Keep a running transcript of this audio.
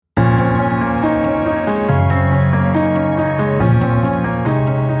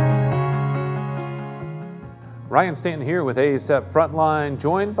Ryan Stanton here with ASAP Frontline,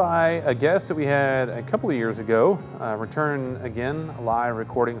 joined by a guest that we had a couple of years ago. Return again, live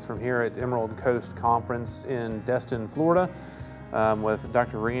recordings from here at Emerald Coast Conference in Destin, Florida, with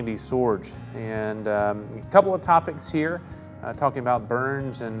Dr. Randy Sorge. And a couple of topics here, talking about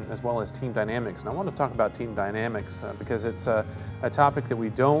burns and as well as team dynamics. And I want to talk about team dynamics because it's a topic that we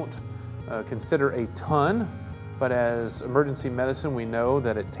don't consider a ton. But as emergency medicine, we know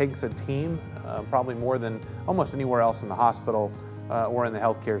that it takes a team, probably more than almost anywhere else in the hospital or in the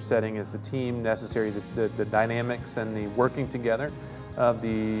healthcare setting, is the team necessary, the dynamics and the working together of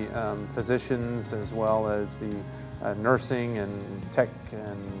the physicians as well as the nursing and tech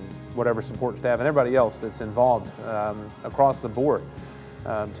and whatever support staff and everybody else that's involved across the board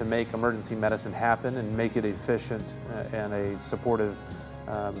to make emergency medicine happen and make it efficient and a supportive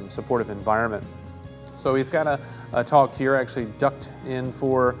environment. So he's got a talk here, actually ducked in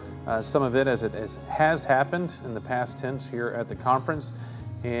for some of it as it has happened in the past tense here at the conference,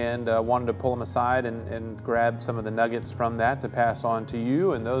 and wanted to pull him aside and grab some of the nuggets from that to pass on to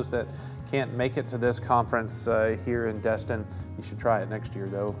you. And those that can't make it to this conference here in Destin, you should try it next year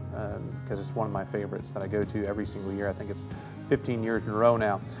though, because it's one of my favorites that I go to every single year. I think it's 15 years in a row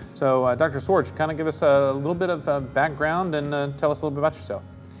now. So Dr. Sorge, kind of give us a little bit of background and tell us a little bit about yourself.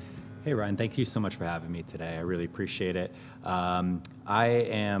 Hey Ryan, thank you so much for having me today. I really appreciate it. I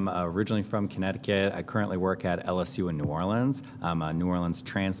am originally from Connecticut. I currently work at LSU in New Orleans. I'm a New Orleans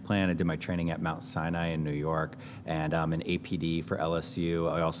transplant. I did my training at Mount Sinai in New York, and I'm an APD for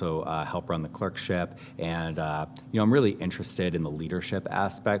LSU. I also help run the clerkship, and I'm really interested in the leadership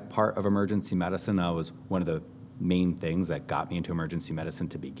aspect part of emergency medicine. That was one of the main things that got me into emergency medicine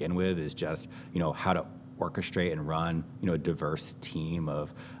to begin with, is just how to orchestrate and run, a diverse team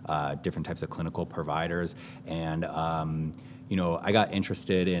of different types of clinical providers. And, I got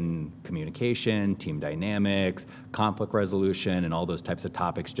interested in communication, team dynamics, conflict resolution, and all those types of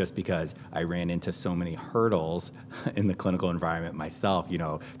topics just because I ran into so many hurdles in the clinical environment myself,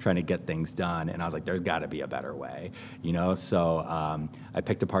 trying to get things done. And I was like, there's got to be a better way, So I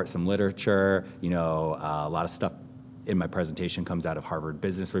picked apart some literature, a lot of stuff in my presentation comes out of Harvard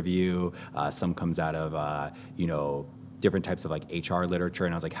Business Review. Some comes out of, different types of like HR literature.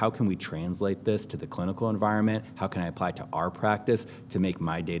 And I was like, how can we translate this to the clinical environment? How can I apply it to our practice to make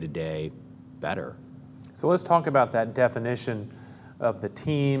my day-to-day better? So let's talk about that definition of the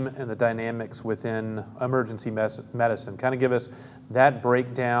team and the dynamics within emergency medicine. Kind of give us that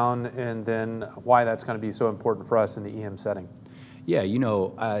breakdown and then why that's going to be so important for us in the EM setting. Yeah,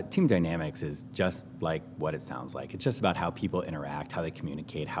 team dynamics is just like what it sounds like. It's just about how people interact, how they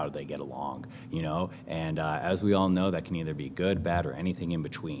communicate, how they get along, And as we all know, that can either be good, bad, or anything in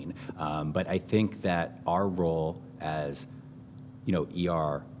between. But I think that our role as,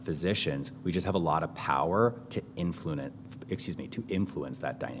 ER physicians, we just have a lot of power to influence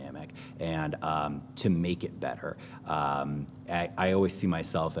that dynamic and to make it better. I always see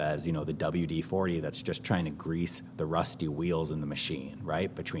myself as, the WD-40 that's just trying to grease the rusty wheels in the machine,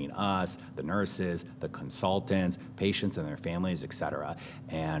 right? Between us, the nurses, the consultants, patients and their families, et cetera.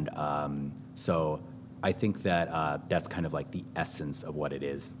 And so I think that that's kind of like the essence of what it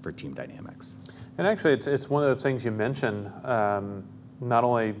is for team dynamics. And actually, it's one of those things you mentioned. Not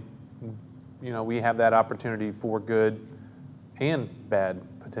only, we have that opportunity for good and bad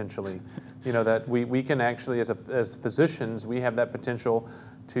potentially, that we can actually, as physicians, we have that potential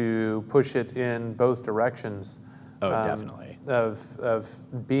to push it in both directions. Oh, definitely.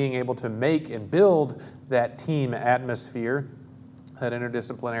 Of being able to make and build that team atmosphere, that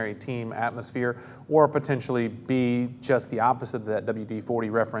interdisciplinary team atmosphere, or potentially be just the opposite of that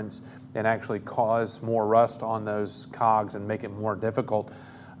WD-40 reference and actually cause more rust on those cogs and make it more difficult.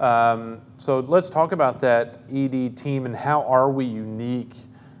 So let's talk about that ED team and how are we unique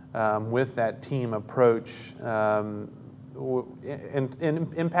with that team approach and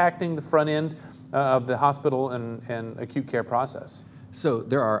impacting the front end of the hospital and acute care process. So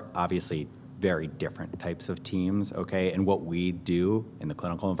there are obviously very different types of teams, okay? And what we do in the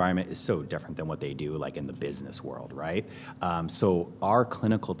clinical environment is so different than what they do like in the business world, right? So our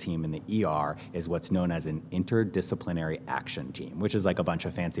clinical team in the ER is what's known as an interdisciplinary action team, which is like a bunch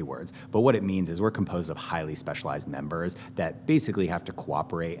of fancy words. But what it means is we're composed of highly specialized members that basically have to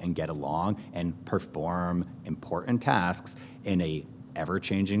cooperate and get along and perform important tasks in a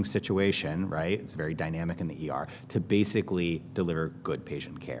ever-changing situation, right? It's very dynamic in the ER to basically deliver good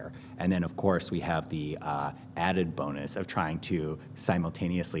patient care. And then, of course, we have the added bonus of trying to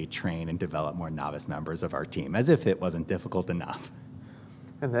simultaneously train and develop more novice members of our team, as if it wasn't difficult enough.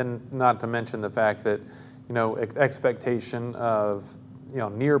 And then not to mention the fact that, expectation of,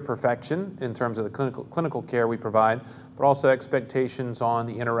 near perfection in terms of the clinical care we provide, but also expectations on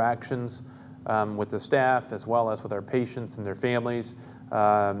the interactions with the staff as well as with our patients and their families.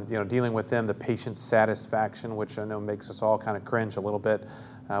 Dealing with them, the patient satisfaction, which I know makes us all kind of cringe a little bit,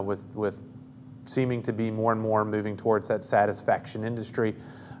 with seeming to be more and more moving towards that satisfaction industry,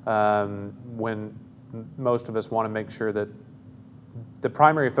 when most of us want to make sure that the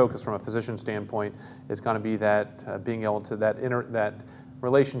primary focus from a physician standpoint is going to be that being able to that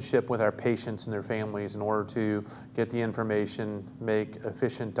relationship with our patients and their families in order to get the information, make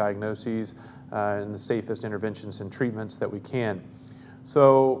efficient diagnoses, and the safest interventions and treatments that we can.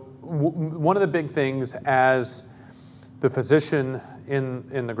 So one of the big things as the physician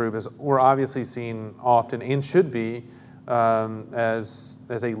in the group is we're obviously seen often and should be as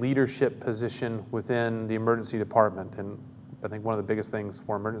a leadership position within the emergency department. And I think one of the biggest things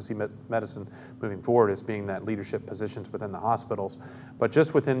for emergency medicine moving forward is being that leadership positions within the hospitals. But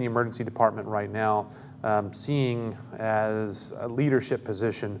just within the emergency department right now, seeing as a leadership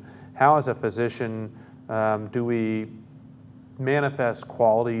position, how as a physician do we manifest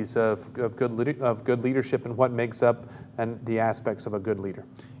qualities of good leadership, and what makes up and the aspects of a good leader?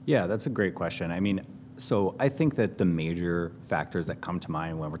 Yeah, that's a great question. I mean, so I think that the major factors that come to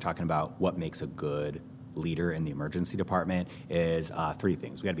mind when we're talking about what makes a good leader in the emergency department is three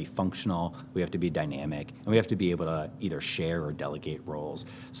things. We got to be functional, we have to be dynamic, and we have to be able to either share or delegate roles.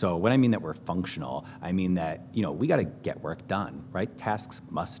 So when I mean that we're functional, I mean that, we got to get work done, right? Tasks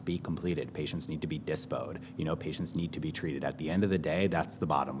must be completed. Patients need to be disposed. Patients need to be treated. At the end of the day, that's the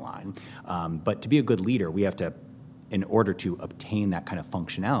bottom line. But to be a good leader, we have to, in order to obtain that kind of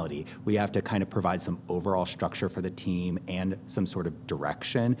functionality, we have to kind of provide some overall structure for the team and some sort of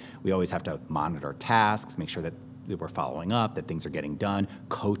direction. We always have to monitor tasks, make sure that we're following up, that things are getting done,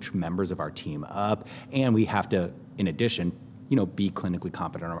 coach members of our team up, and we have to, in addition, be clinically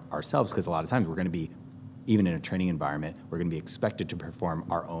competent ourselves, because a lot of times we're going to be, even in a training environment, we're going to be expected to perform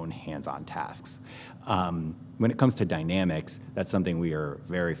our own hands-on tasks. When it comes to dynamics, that's something we are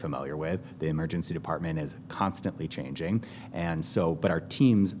very familiar with. The emergency department is constantly changing, but our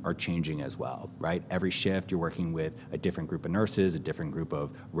teams are changing as well, right? Every shift, you're working with a different group of nurses, a different group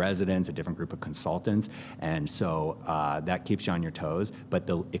of residents, a different group of consultants, and so that keeps you on your toes, but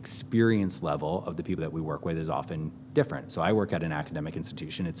the experience level of the people that we work with is often different. So I work at an academic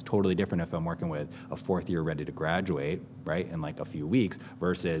institution. It's totally different if I'm working with a fourth year ready to graduate, right, in like a few weeks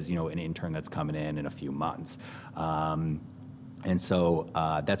versus, an intern that's coming in a few months. And so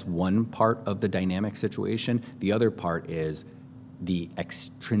that's one part of the dynamic situation. The other part is the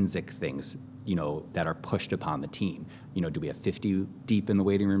extrinsic things, that are pushed upon the team. Do we have 50 deep in the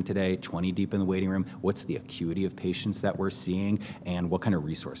waiting room today, 20 deep in the waiting room? What's the acuity of patients that we're seeing, and what kind of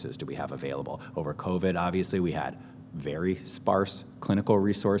resources do we have available? Over COVID, obviously, we had very sparse clinical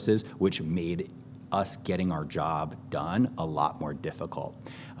resources, which made us getting our job done a lot more difficult.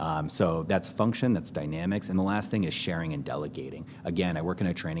 So that's function, that's dynamics, and the last thing is sharing and delegating. Again, I work in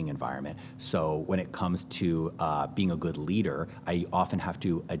a training environment, so when it comes to being a good leader, I often have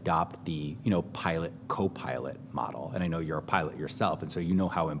to adopt the pilot co-pilot model, and I know you're a pilot yourself, and so you know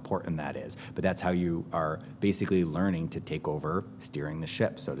how important that is, but that's how you are basically learning to take over steering the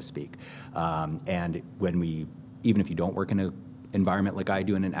ship, so to speak. And even if you don't work in an environment like I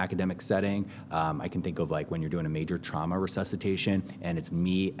do in an academic setting, I can think of like when you're doing a major trauma resuscitation and it's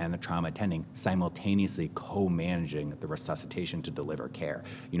me and the trauma attending simultaneously co-managing the resuscitation to deliver care.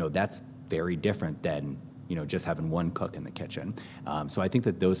 That's very different than just having one cook in the kitchen. So I think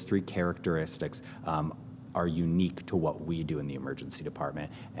that those three characteristics are unique to what we do in the emergency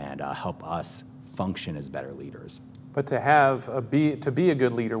department and help us function as better leaders. But to be a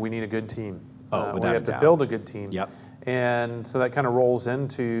good leader, we need a good team. We have to build a good team. Yep. And so that kind of rolls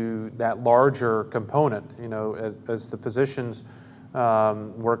into that larger component, as the physicians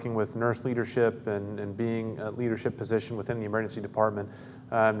working with nurse leadership and being a leadership position within the emergency department,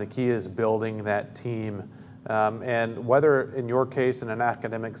 the key is building that team. And whether in your case in an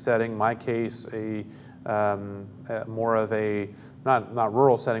academic setting, my case more of a, not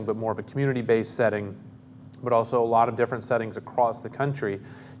rural setting, but more of a community-based setting, but also a lot of different settings across the country,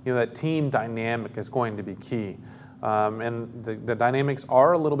 that team dynamic is going to be key. And the dynamics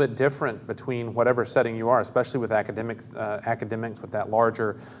are a little bit different between whatever setting you are, especially with academics with that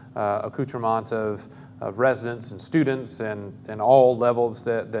larger accoutrement of residents and students and all levels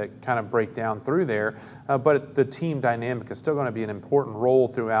that kind of break down through there. But the team dynamic is still going to be an important role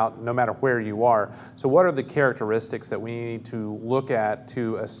throughout, no matter where you are. So what are the characteristics that we need to look at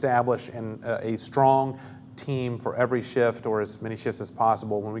to establish a strong team for every shift, or as many shifts as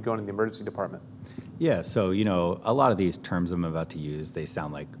possible when we go into the emergency department? Yeah, so, a lot of these terms I'm about to use, they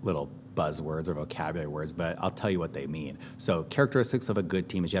sound like little buzzwords or vocabulary words, but I'll tell you what they mean. So characteristics of a good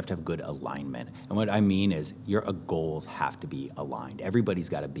team is you have to have good alignment. And what I mean is your goals have to be aligned. Everybody's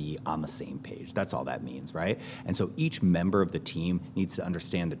got to be on the same page. That's all that means, right? And so each member of the team needs to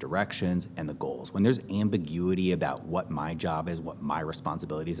understand the directions and the goals. When there's ambiguity about what my job is, what my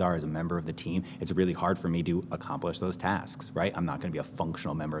responsibilities are as a member of the team, it's really hard for me to accomplish those tasks, right? I'm not going to be a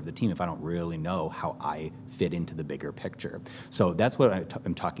functional member of the team if I don't really know how I fit into the bigger picture. So that's what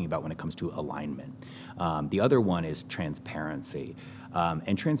I'm talking about when it comes to alignment. The other one is transparency.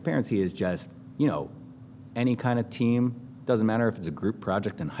 And transparency is just, any kind of team, doesn't matter if it's a group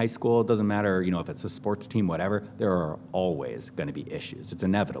project in high school, it doesn't matter, if it's a sports team, whatever, there are always going to be issues. It's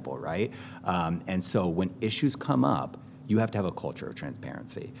inevitable, right? And so when issues come up, you have to have a culture of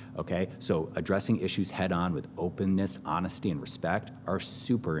transparency, okay? So addressing issues head on with openness, honesty, and respect are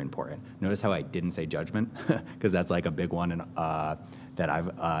super important. Notice how I didn't say judgment, because that's like a big one that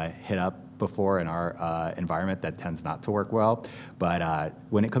I've hit up before in our environment that tends not to work well. But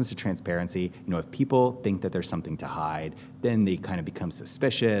when it comes to transparency, if people think that there's something to hide, then they kind of become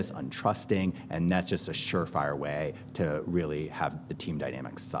suspicious, untrusting, and that's just a surefire way to really have the team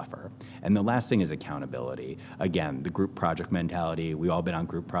dynamics suffer. And the last thing is accountability. Again, the group project mentality, we've all been on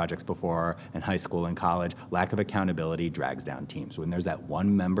group projects before in high school and college. Lack of accountability drags down teams. When there's that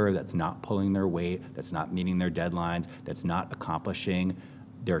one member that's not pulling their weight, that's not meeting their deadlines, that's not accomplishing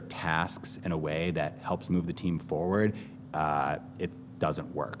their tasks in a way that helps move the team forward, it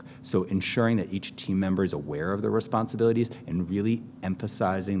doesn't work. So ensuring that each team member is aware of their responsibilities and really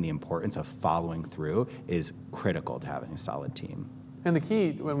emphasizing the importance of following through is critical to having a solid team. And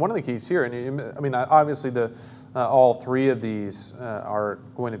one of the keys here, and obviously all three of these are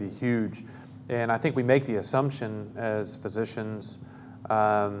going to be huge. And I think we make the assumption as physicians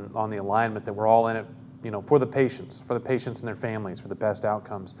on the alignment that we're all in it for the patients and their families, for the best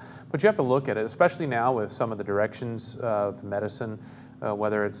outcomes. But you have to look at it, especially now with some of the directions of medicine,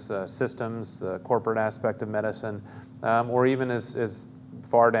 whether it's systems, the corporate aspect of medicine, or even as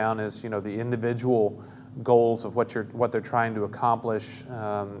far down as the individual goals of what they're trying to accomplish,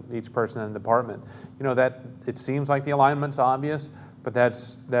 each person in the department. That it seems like the alignment's obvious, but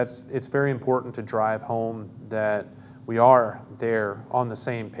it's very important to drive home that we are there on the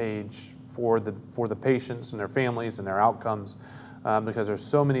same page for the patients and their families and their outcomes, because there's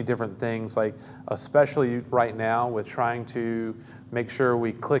so many different things, like especially right now with trying to make sure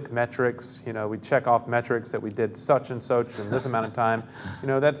we click metrics, we check off metrics that we did such and such in this amount of time.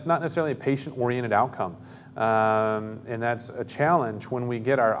 That's not necessarily a patient-oriented outcome, and that's a challenge when we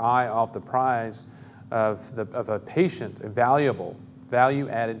get our eye off the prize of a patient, a valuable,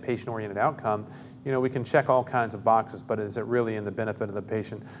 value-added patient-oriented outcome. We can check all kinds of boxes, but is it really in the benefit of the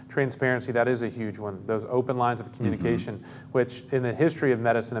patient? Transparency, that is a huge one. Those open lines of communication, which in the history of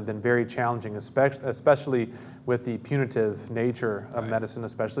medicine have been very challenging, especially with the punitive nature of medicine,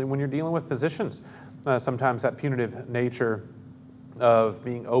 especially when you're dealing with physicians. Sometimes that punitive nature of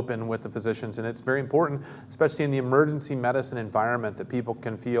being open with the physicians, and it's very important, especially in the emergency medicine environment, that people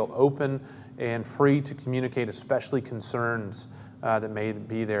can feel open and free to communicate, especially concerns that may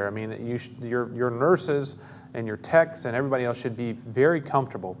be there. Your nurses and your techs and everybody else should be very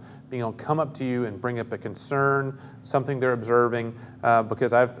comfortable being able to come up to you and bring up a concern, something they're observing,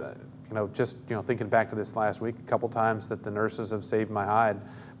 because I've, just thinking back to this last week, a couple times that the nurses have saved my hide.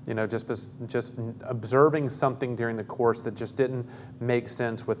 Just observing something during the course that just didn't make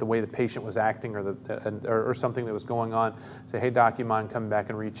sense with the way the patient was acting or something that was going on. Say, hey, doc, you mind coming back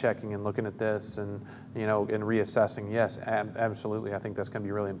and rechecking and looking at this and and reassessing? Yes, absolutely. I think that's going to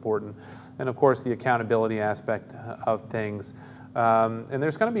be really important. And of course, the accountability aspect of things. And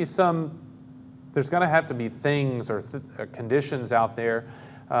there's going to have to be things or conditions out there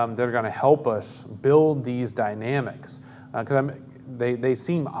that are going to help us build these dynamics. Because they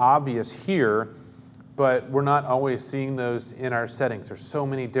seem obvious here, but we're not always seeing those in our settings. There's so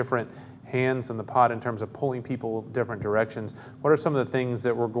many different hands in the pot in terms of pulling people different directions. What are some of the things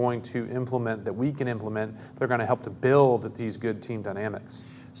that we're going to implement, that we can implement, that are going to help to build these good team dynamics?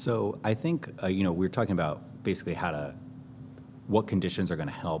 So I think, we're talking about basically what conditions are going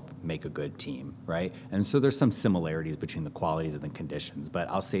to help make a good team, right? And so there's some similarities between the qualities and the conditions, but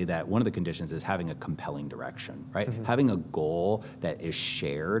I'll say that one of the conditions is having a compelling direction, right? Mm-hmm. Having a goal that is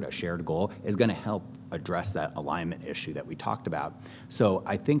shared, a shared goal, is going to help address that alignment issue that we talked about. So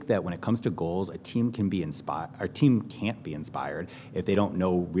I think that when it comes to goals, a team can't be inspired if they don't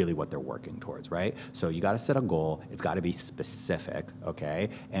know really what they're working towards, right? So you got to set a goal. It's got to be specific, okay?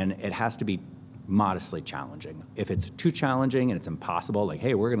 And it has to be modestly challenging. If it's too challenging and it's impossible, like,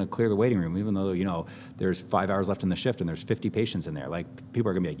 hey, we're going to clear the waiting room, even though, there's 5 hours left in the shift and there's 50 patients in there, like, people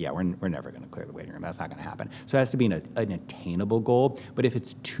are going to be like, yeah, we're never going to clear the waiting room. That's not going to happen. So it has to be an attainable goal. But if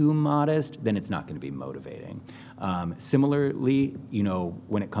it's too modest, then it's not going to be motivating. Similarly,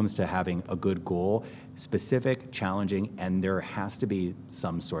 when it comes to having a good goal, specific, challenging, and there has to be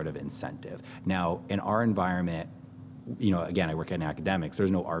some sort of incentive. Now, in our environment, again, I work in academics,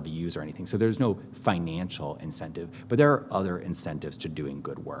 there's no RVUs or anything, so there's no financial incentive, but there are other incentives to doing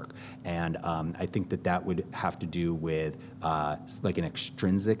good work. And I think that would have to do with, like an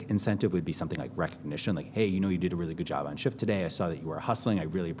extrinsic incentive would be something like recognition, like, hey, you did a really good job on shift today, I saw that you were hustling, I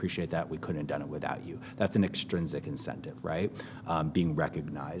really appreciate that, we couldn't have done it without you. That's an extrinsic incentive, right? Being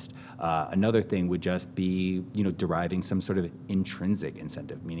recognized. Another thing would just be, deriving some sort of intrinsic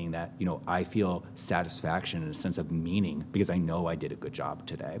incentive, meaning that, I feel satisfaction and a sense of meaning because I know I did a good job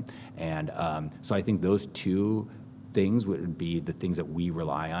today. And so I think those two things would be the things that we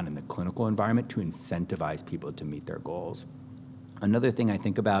rely on in the clinical environment to incentivize people to meet their goals. Another thing I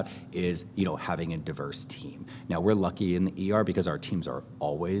think about is, having a diverse team. Now, we're lucky in the ER because our teams are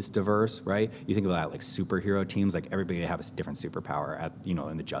always diverse, right? You think about like superhero teams, like everybody have a different superpower at,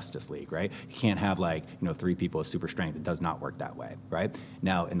 in the Justice League, right? You can't have 3 people with super strength. It does not work that way, right?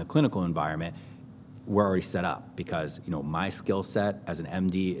 Now, in the clinical environment, we're already set up because, my skill set as an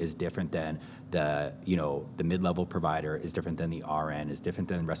MD is different than the mid-level provider, is different than the RN, is different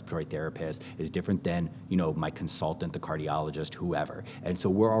than the respiratory therapist, is different than, my consultant, the cardiologist, whoever. And so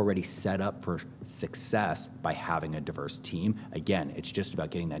we're already set up for success by having a diverse team. Again, it's just about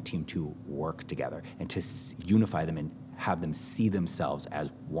getting that team to work together and to unify them and have them see themselves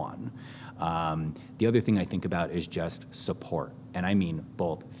as one. The other thing I think about is just support. And I mean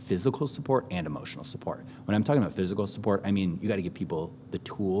both physical support and emotional support. When I'm talking about physical support, I mean you got to give people the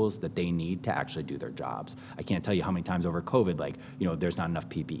tools that they need to actually do their jobs. I can't tell you how many times over COVID, there's not enough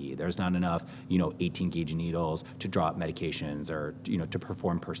PPE, there's not enough, 18 gauge needles to draw up medications or, to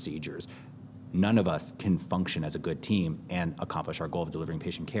perform procedures. None of us can function as a good team and accomplish our goal of delivering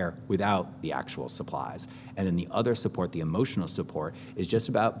patient care without the actual supplies. And then the other support, the emotional support, is just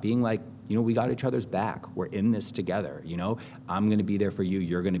about being like, we got each other's back. We're in this together, I'm going to be there for you.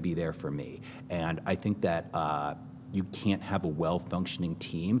 You're going to be there for me. And I think that you can't have a well-functioning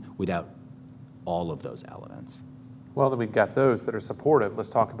team without all of those elements. Well, then we've got those that are supportive. Let's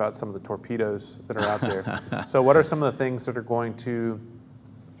talk about some of the torpedoes that are out there. So what are some of the things that are going to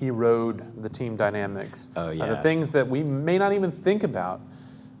erode the team dynamics? Oh, yeah. The things that we may not even think about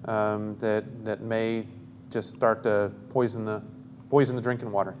that may just start to poison the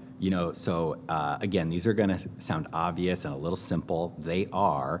drinking water. Again, these are going to sound obvious and a little simple. They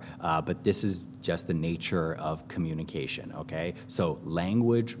are, but this is just the nature of communication, okay? So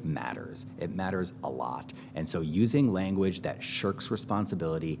language matters. It matters a lot. And so using language that shirks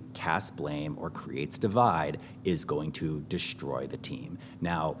responsibility, casts blame, or creates divide is going to destroy the team.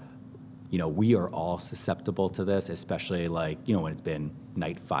 Now, we are all susceptible to this, especially when it's been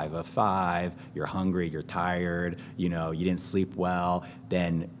night 5 of 5, you're hungry, you're tired, you didn't sleep well,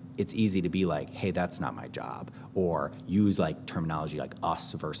 then it's easy to be like, hey, that's not my job, or use terminology like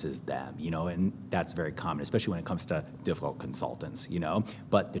us versus them, and that's very common, especially when it comes to difficult consultants,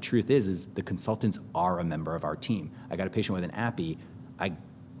 But the truth is the consultants are a member of our team. I got a patient with an API, I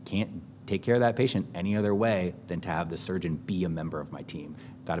can't take care of that patient any other way than to have the surgeon be a member of my team.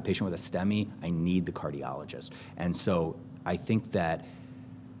 Got a patient with a STEMI, I need the cardiologist. And so I think that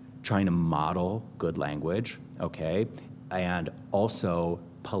trying to model good language, okay, and also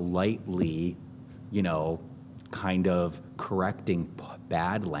politely, kind of correcting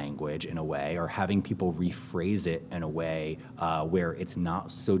bad language in a way, or having people rephrase it in a way where it's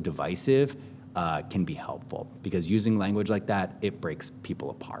not so divisive, can be helpful. Because using language like that, it breaks people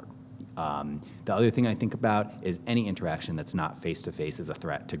apart. The other thing I think about is any interaction that's not face-to-face is a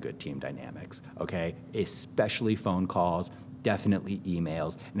threat to good team dynamics, okay? Especially phone calls, definitely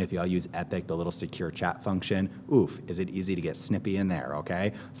emails, and if y'all use Epic, the little secure chat function, is it easy to get snippy in there,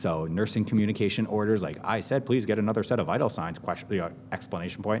 okay? So nursing communication orders, like I said, please get another set of vital signs,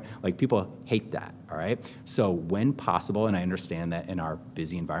 exclamation point, people hate that, all right? So when possible, and I understand that in our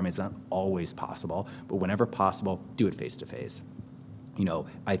busy environment, it's not always possible, but whenever possible, do it face-to-face.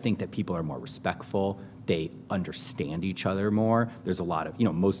 I think that people are more respectful. They understand each other more. There's a lot of,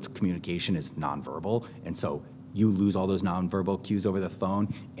 most communication is nonverbal. And so you lose all those nonverbal cues over the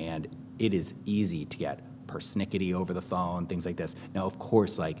phone, and it is easy to get persnickety over the phone, things like this. Now, of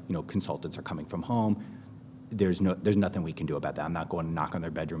course, consultants are coming from home. There's nothing we can do about that. I'm not going to knock on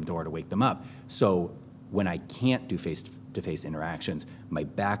their bedroom door to wake them up. So when I can't do face-to-face interactions, my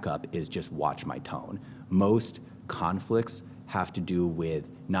backup is just watch my tone. Most conflicts have to do with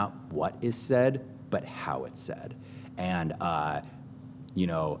not what is said, but how it's said. And,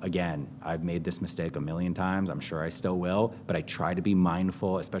 again, I've made this mistake a million times. I'm sure I still will, but I try to be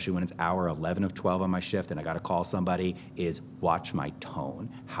mindful, especially when it's hour 11 of 12 on my shift and I got to call somebody, is watch my tone,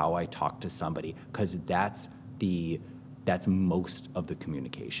 how I talk to somebody, because that's most of the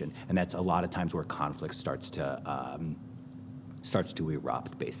communication. And that's a lot of times where conflict starts to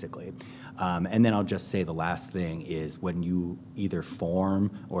erupt, basically. And then I'll just say the last thing is when you either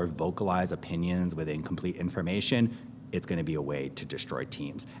form or vocalize opinions with incomplete information, it's going to be a way to destroy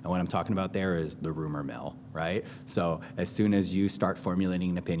teams. And what I'm talking about there is the rumor mill, right? So as soon as you start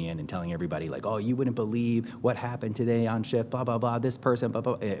formulating an opinion and telling everybody like, oh, you wouldn't believe what happened today on shift, blah, blah, blah, this person, blah,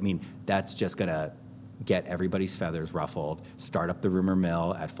 blah. I mean, that's just going to get everybody's feathers ruffled, start up the rumor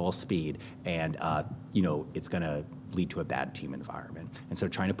mill at full speed, and it's going to lead to a bad team environment. And so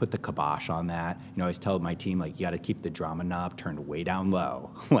trying to put the kibosh on that, I always tell my team, like, you got to keep the drama knob turned way down low,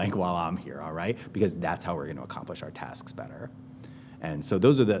 like while I'm here, all right? Because that's how we're going to accomplish our tasks better. And so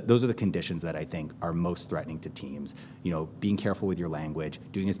those are the conditions that I think are most threatening to teams. Being careful with your language,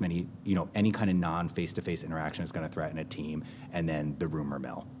 doing as many, any kind of non-face-to-face interaction is going to threaten a team, and then the rumor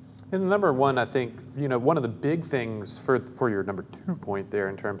mill. And number one, I think, one of the big things for your number 2 point there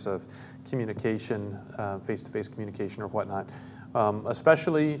in terms of communication, face-to-face communication or whatnot,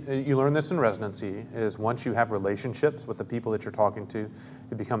 especially, you learn this in residency, is once you have relationships with the people that you're talking to,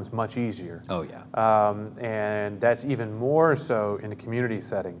 it becomes much easier. Oh, yeah. And that's even more so in a community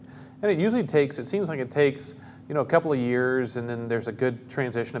setting. And it seems like it takes, a couple of years, and then there's a good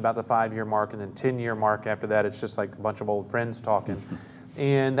transition about the 5-year mark, and then 10-year mark after that, it's just like a bunch of old friends talking.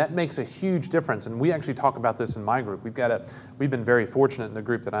 And that makes a huge difference. And we actually talk about this in my group. We've been very fortunate in the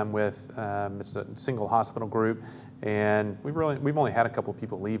group that I'm with. It's a single hospital group, and we've only had a couple of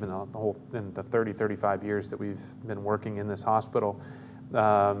people leave in the 30, 35 years that we've been working in this hospital.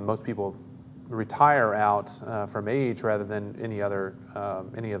 Most people retire out from age rather than any other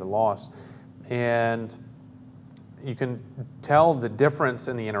loss, and you can tell the difference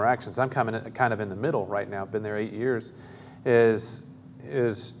in the interactions. I'm kind of in the middle right now. I've been there 8 years.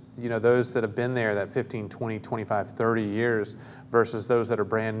 Is those that have been there that 15, 20, 25, 30 years versus those that are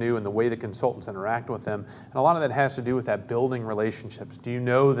brand new, and the way the consultants interact with them. And a lot of that has to do with that building relationships. Do you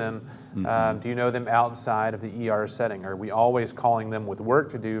know them? Mm-hmm. Do you know them outside of the ER setting? Are we always calling them with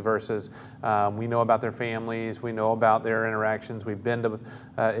work to do versus we know about their families, we know about their interactions, we've been to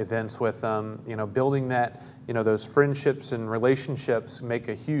events with them. Building that, those friendships and relationships make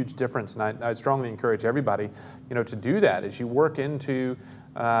a huge difference. And I strongly encourage everybody, to do that as you work into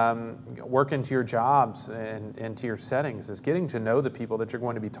your jobs and into your settings, is getting to know the people that you're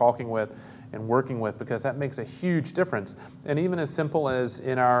going to be talking with and working with, because that makes a huge difference. And even as simple as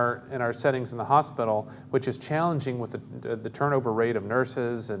in our settings in the hospital, which is challenging with the turnover rate of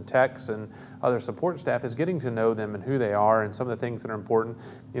nurses and techs and other support staff, is getting to know them and who they are and some of the things that are important.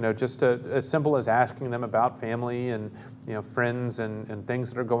 Just as simple as asking them about family and friends and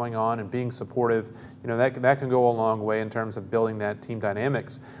things that are going on and being supportive. That can go a long way in terms of building that team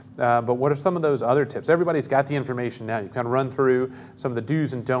dynamics. But what are some of those other tips? Everybody's got the information now. You kind of run through some of the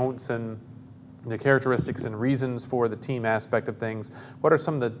do's and don'ts and the characteristics and reasons for the team aspect of things. What are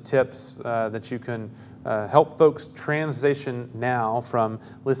some of the tips that you can help folks transition now from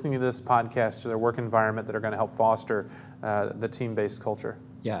listening to this podcast to their work environment that are going to help foster the team-based culture?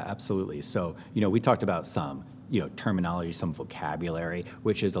 Yeah, absolutely. So, we talked about some terminology, some vocabulary,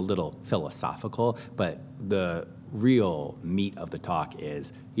 which is a little philosophical, but the real meat of the talk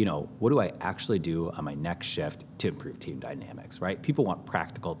is, what do I actually do on my next shift to improve team dynamics, right? People want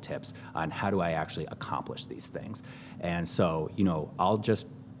practical tips on how do I actually accomplish these things. And so, I'll just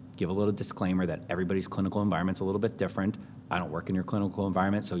give a little disclaimer that everybody's clinical environment's a little bit different. I don't work in your clinical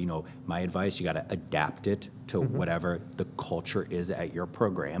environment, so my advice, you got to adapt it to whatever the culture is at your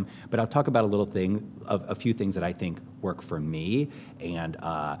program. But I'll talk about a few things that I think work for me and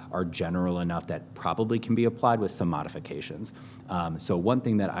are general enough that probably can be applied with some modifications. So one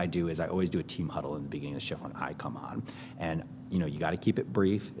thing that I do is I always do a team huddle in the beginning of the shift when I come on, and you got to keep it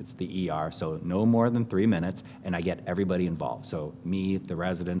brief. It's the ER, so no more than 3 minutes, and I get everybody involved. So me, the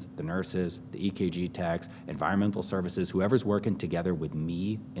residents, the nurses, the EKG techs, environmental services, whoever's working together with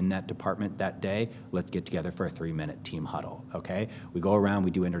me in that department that day, let's get together for a 3-minute team huddle, okay? We go around,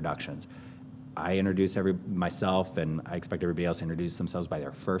 we do introductions. I introduce myself, and I expect everybody else to introduce themselves by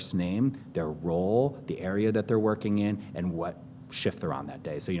their first name, their role, the area that they're working in, and what shift they're on that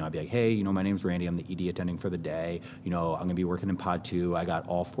day. So, I'd be like, hey, my name's Randy. I'm the ED attending for the day. I'm going to be working in pod 2. I got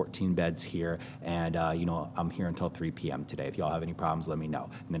all 14 beds here, and, I'm here until 3 p.m. today. If y'all have any problems, let me know.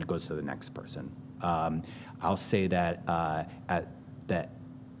 And then it goes to the next person. I'll say that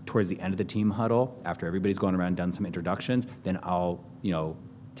towards the end of the team huddle, after everybody's gone around and done some introductions, then I'll,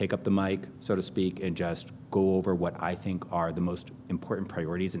 take up the mic, so to speak, and just go over what I think are the most important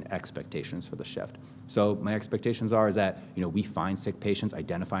priorities and expectations for the shift. So my expectations is that, we find sick patients,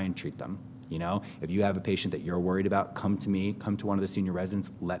 identify and treat them. If you have a patient that you're worried about, come to me, come to one of the senior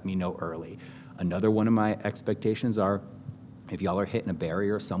residents, let me know early. Another one of my expectations are, if y'all are hitting a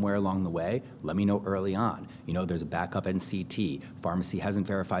barrier somewhere along the way, let me know early on. There's a backup NCT. Pharmacy hasn't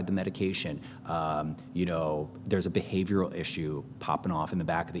verified the medication. There's a behavioral issue popping off in the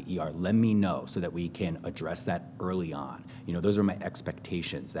back of the ER. Let me know so that we can address that early on. Those are my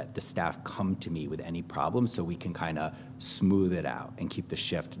expectations, that the staff come to me with any problems so we can kind of smooth it out and keep the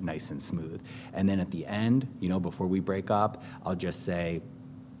shift nice and smooth. And then at the end, before we break up, I'll just say,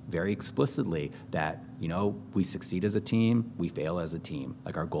 very explicitly that, we succeed as a team, we fail as a team.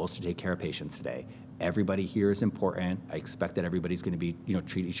 Like, our goal is to take care of patients today. Everybody here is important. I expect that everybody's going to be,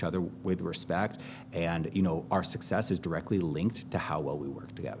 treat each other with respect. And, our success is directly linked to how well we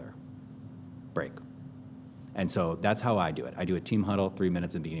work together. Break. And so that's how I do it. I do a team huddle, 3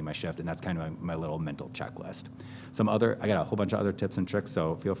 minutes in the beginning of my shift, and that's kind of my little mental checklist. I got a whole bunch of other tips and tricks,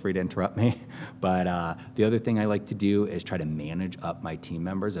 so feel free to interrupt me. But the other thing I like to do is try to manage up my team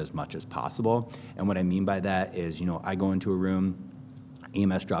members as much as possible. And what I mean by that is, I go into a room,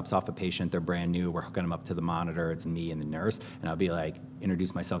 EMS drops off a patient, they're brand new, we're hooking them up to the monitor, it's me and the nurse, and I'll be like,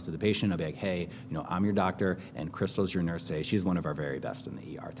 introduce myself to the patient, I'll be like, hey, I'm your doctor, and Crystal's your nurse today. She's one of our very best in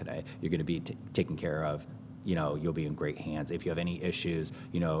the ER today. You're gonna be taken care of. You'll be in great hands. If you have any issues,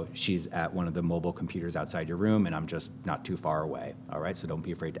 she's at one of the mobile computers outside your room, and I'm just not too far away, all right? So don't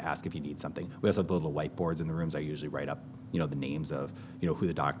be afraid to ask if you need something. We also have the little whiteboards in the rooms. I usually write up, the names of, who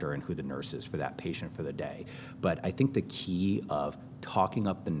the doctor and who the nurse is for that patient for the day. But I think the key of talking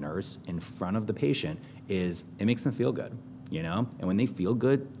up the nurse in front of the patient is it makes them feel good, And when they feel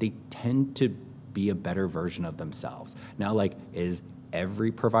good, they tend to be a better version of themselves. Now, is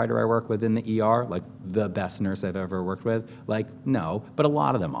every provider I work with in the ER, the best nurse I've ever worked with? No, but a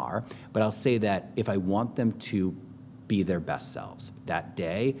lot of them are. But I'll say that if I want them to be their best selves that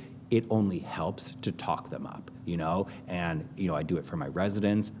day, it only helps to talk them up, And, I do it for my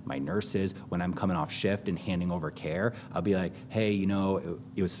residents, my nurses. When I'm coming off shift and handing over care, I'll be like, hey,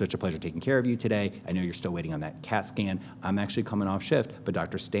 it was such a pleasure taking care of you today. I know you're still waiting on that CAT scan. I'm actually coming off shift, but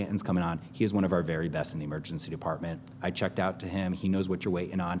Dr. Stanton's coming on. He is one of our very best in the emergency department. I checked out to him. He knows what you're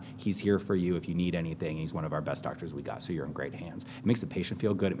waiting on. He's here for you if you need anything. He's one of our best doctors we got, so you're in great hands. It makes the patient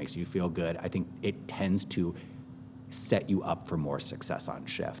feel good. It makes you feel good. I think it tends to set you up for more success on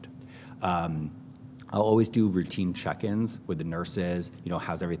shift. I'll always do routine check-ins with the nurses,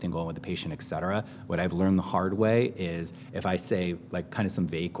 how's everything going with the patient, et cetera. What I've learned the hard way is if I say kind of some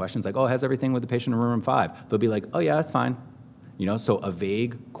vague questions like, oh, how's everything with the patient in room 5? They'll be like, oh yeah, that's fine. So a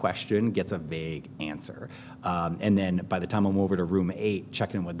vague question gets a vague answer. And then by the time I'm over to room 8,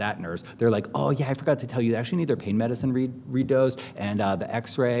 checking in with that nurse, they're like, oh yeah, I forgot to tell you, they actually need their pain medicine redosed, and the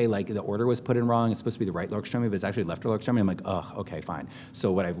x-ray, the order was put in wrong. It's supposed to be the right lower extremity, but it's actually left lower extremity. I'm like, oh, okay, fine.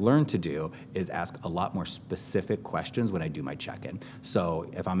 So what I've learned to do is ask a lot more specific questions when I do my check-in. So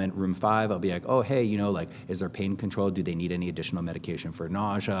if I'm in room 5, I'll be like, oh, hey, is there pain control? Do they need any additional medication for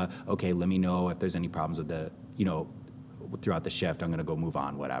nausea? Okay, let me know if there's any problems with the, throughout the shift, I'm going to go move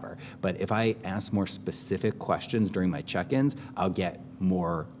on, whatever. But if I ask more specific questions during my check-ins, I'll get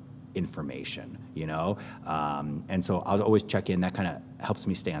more information, And so I'll always check in. That kind of helps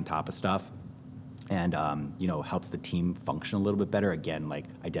me stay on top of stuff and, helps the team function a little bit better. Again,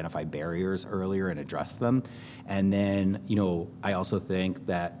 identify barriers earlier and address them. And then, I also think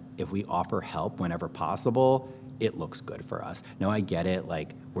that if we offer help whenever possible, it looks good for us. Now, I get it,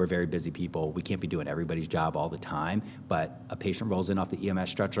 we're very busy people. We can't be doing everybody's job all the time, but a patient rolls in off the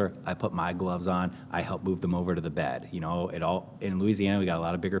EMS stretcher, I put my gloves on, I help move them over to the bed. In Louisiana, we got a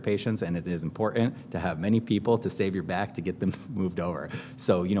lot of bigger patients, and it is important to have many people to save your back to get them moved over.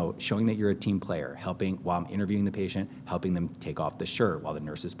 So, showing that you're a team player, helping while I'm interviewing the patient, helping them take off the shirt while the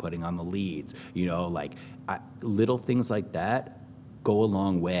nurse is putting on the leads, little things like that go a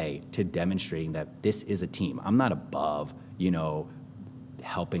long way to demonstrating that this is a team. I'm not above,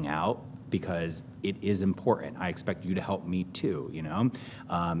 helping out because it is important. I expect you to help me too,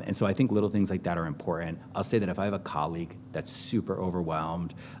 And so I think little things like that are important. I'll say that if I have a colleague that's super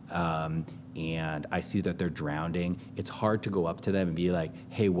overwhelmed, and I see that they're drowning, it's hard to go up to them and be like,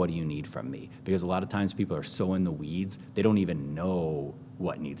 hey, what do you need from me? Because a lot of times people are so in the weeds, they don't even know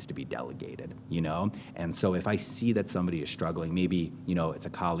what needs to be delegated, you know? And so if I see that somebody is struggling, maybe, you know, it's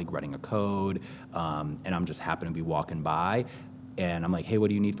a colleague running a code, and I'm just happen to be walking by, and I'm like, hey, what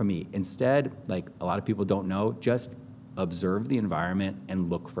do you need from me? Instead, like a lot of people don't know, just observe the environment and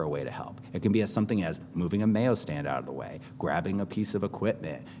look for a way to help. It can be as something as moving a Mayo stand out of the way, grabbing a piece of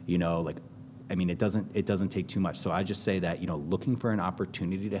equipment, you know, like, I mean, it doesn't take too much. So I just say that, you know, looking for an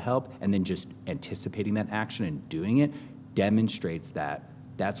opportunity to help and then just anticipating that action and doing it demonstrates that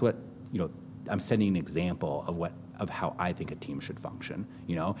that's what, you know, I'm setting an example of how I think a team should function,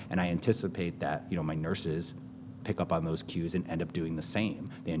 you know, and I anticipate that, you know, my nurses pick up on those cues and end up doing the same.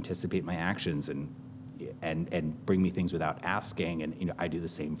 They anticipate my actions and bring me things without asking, and you know, I do the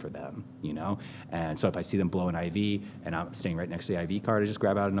same for them, you know? And so if I see them blow an IV and I'm staying right next to the IV card, I just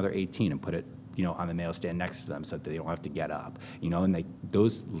grab out another 18 and put it, you know, on the Mayo stand next to them so that they don't have to get up, you know? And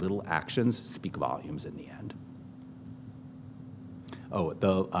those little actions speak volumes in the end. Oh,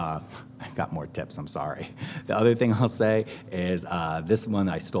 I've got more tips, I'm sorry. The other thing I'll say is this one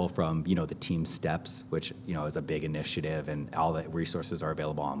I stole from, you know, the Team Steps, which, you know, is a big initiative and all the resources are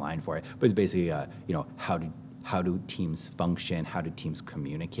available online for it. But it's basically, you know, how do teams function? How do teams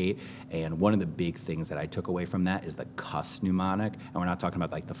communicate? And one of the big things that I took away from that is the CUS mnemonic. And we're not talking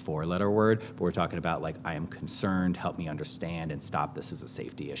about like the 4-letter word, but we're talking about like, I am concerned, help me understand, and stop this as a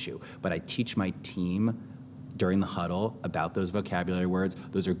safety issue. But I teach my team during the huddle about those vocabulary words.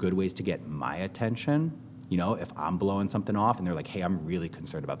 Those are good ways to get my attention. You know, if I'm blowing something off and they're like, hey, I'm really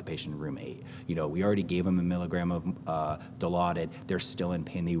concerned about the patient in room 8. You know, we already gave them a milligram of Dilaudid. They're still in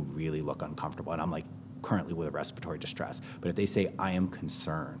pain. They really look uncomfortable. And I'm like, currently with a respiratory distress. But if they say, I am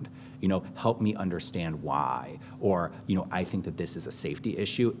concerned, you know, help me understand why. Or, you know, I think that this is a safety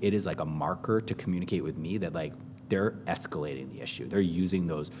issue. It is like a marker to communicate with me that like they're escalating the issue. They're using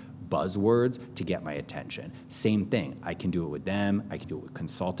those buzzwords to get my attention. Same thing, I can do it with them, I can do it with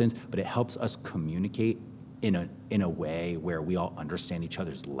consultants, but it helps us communicate in a way where we all understand each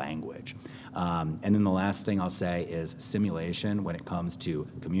other's language. And then the last thing I'll say is simulation when it comes to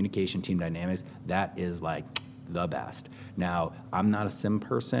communication, team dynamics, that is like the best. Now, I'm not a sim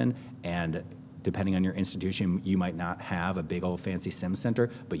person, and depending on your institution, you might not have a big old fancy sim center,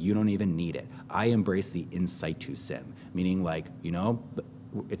 but you don't even need it. I embrace the in situ sim, meaning like, you know,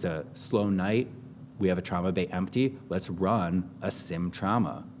 it's a slow night, we have a trauma bay empty, let's run a sim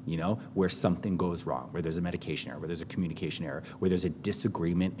trauma, you know, where something goes wrong, where there's a medication error, where there's a communication error, where there's a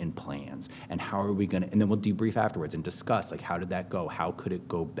disagreement in plans, and how are we gonna, and then we'll debrief afterwards and discuss, like, how did that go? How could it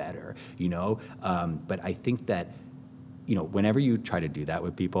go better, you know? But I think that, you know, whenever you try to do that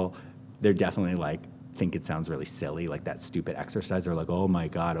with people, they're definitely like, think it sounds really silly, like that stupid exercise. They're like, oh my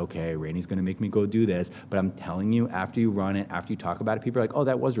God, okay, Rainey's gonna make me go do this. But I'm telling you, after you run it, after you talk about it, people are like, oh,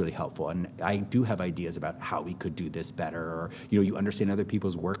 that was really helpful. And I do have ideas about how we could do this better, or, you know, you understand other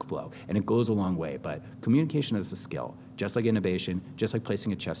people's workflow, and it goes a long way. But communication is a skill, just like intubation, just like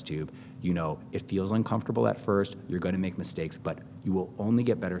placing a chest tube. You know, it feels uncomfortable at first, you're gonna make mistakes, but you will only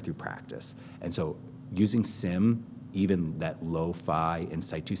get better through practice. And so using sim, even that lo-fi in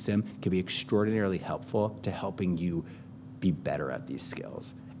situ sim, can be extraordinarily helpful to helping you be better at these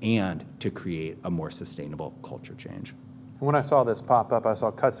skills and to create a more sustainable culture change. When I saw this pop up, I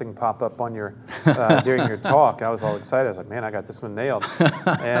saw cussing pop up on your during your talk. I was all excited. I was like, man, I got this one nailed.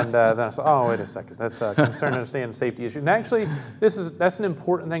 And then I said, oh, wait a second. That's concern, understand, safety issue. And actually, that's an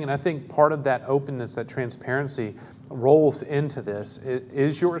important thing. And I think part of that openness, that transparency rolls into this.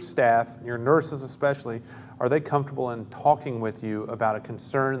 Is your staff, your nurses especially, are they comfortable in talking with you about a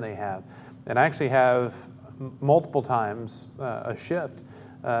concern they have? And I actually have multiple times a shift.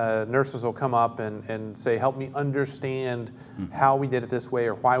 Nurses will come up and say, help me understand how we did it this way,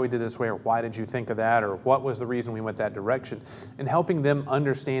 or why we did it this way, or why did you think of that, or what was the reason we went that direction, and helping them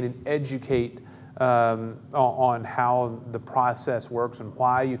understand and educate on how the process works and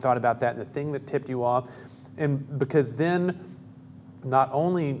why you thought about that and the thing that tipped you off. And because then not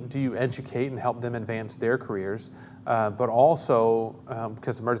only do you educate and help them advance their careers, but also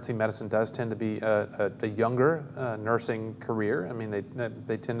because emergency medicine does tend to be a younger nursing career. I mean,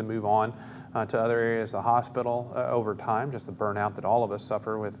 they tend to move on to other areas of the hospital over time, just the burnout that all of us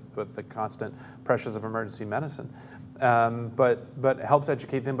suffer with the constant pressures of emergency medicine. But it helps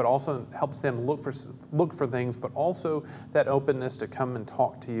educate them, but also helps them look for things, but also that openness to come and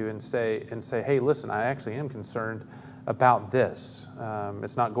talk to you and say, hey, listen, I actually am concerned about this.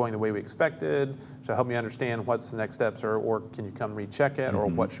 It's not going the way we expected, so help me understand what's the next steps, or can you come recheck it, or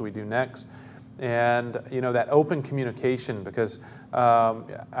what should we do next? And that open communication, because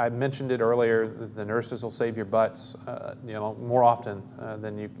I mentioned it earlier, the nurses will save your butts, more often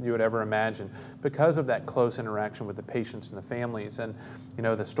than you would ever imagine, because of that close interaction with the patients and the families, and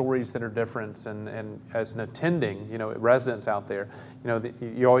the stories that are different. And as an attending, residents out there,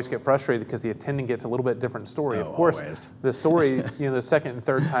 you always get frustrated because the attending gets a little bit different story. Oh, of course, always. the story, the second and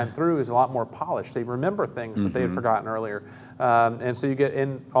third time through is a lot more polished. They remember things that they had forgotten earlier. And so you get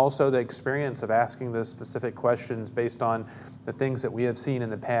in also the experience of asking those specific questions based on the things that we have seen in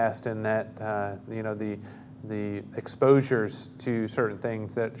the past, and that the exposures to certain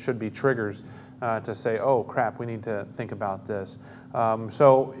things that should be triggers to say, oh crap, we need to think about this.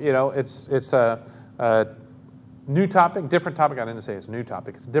 So it's a new topic, different topic. I didn't say it's a new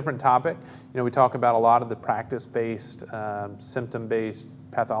topic. It's a different topic. We talk about a lot of the practice-based, symptom-based,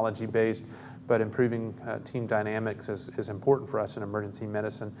 pathology-based, but improving team dynamics is important for us in emergency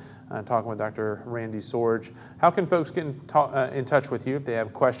medicine. Talking with Dr. Randy Sorge. How can folks get in touch with you if they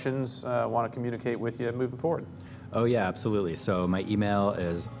have questions, want to communicate with you moving forward? Oh, yeah, absolutely. So my email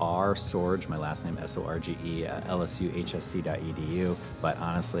is rsorge, my last name Sorge, at lsuhsc.edu. But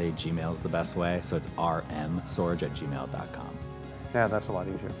honestly, Gmail is the best way. So it's rmsorge@gmail.com. Yeah, that's a lot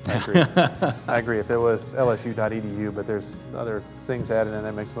easier. I agree. I agree. If it was lsu.edu, but there's other things added in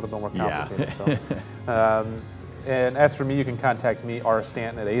that makes it a little bit more complicated. Yeah. So, and as for me, you can contact me,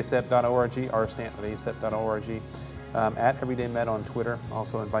 rstanton@acep.org, rstanton@acep.org, at EverydayMed on Twitter.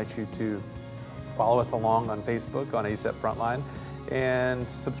 Also invite you to follow us along on Facebook on ACEP Frontline, and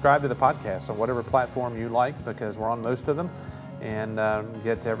subscribe to the podcast on whatever platform you like, because we're on most of them, and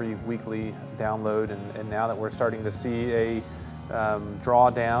get every weekly download. And now that we're starting to see a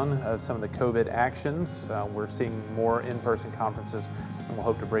drawdown of some of the COVID actions, we're seeing more in-person conferences, and we'll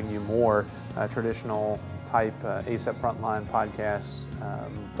hope to bring you more traditional type ACEP Frontline podcasts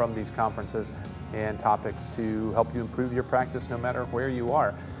from these conferences, and topics to help you improve your practice no matter where you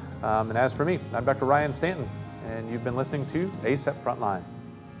are. And as for me, I'm Dr. Ryan Stanton, and you've been listening to ACEP Frontline.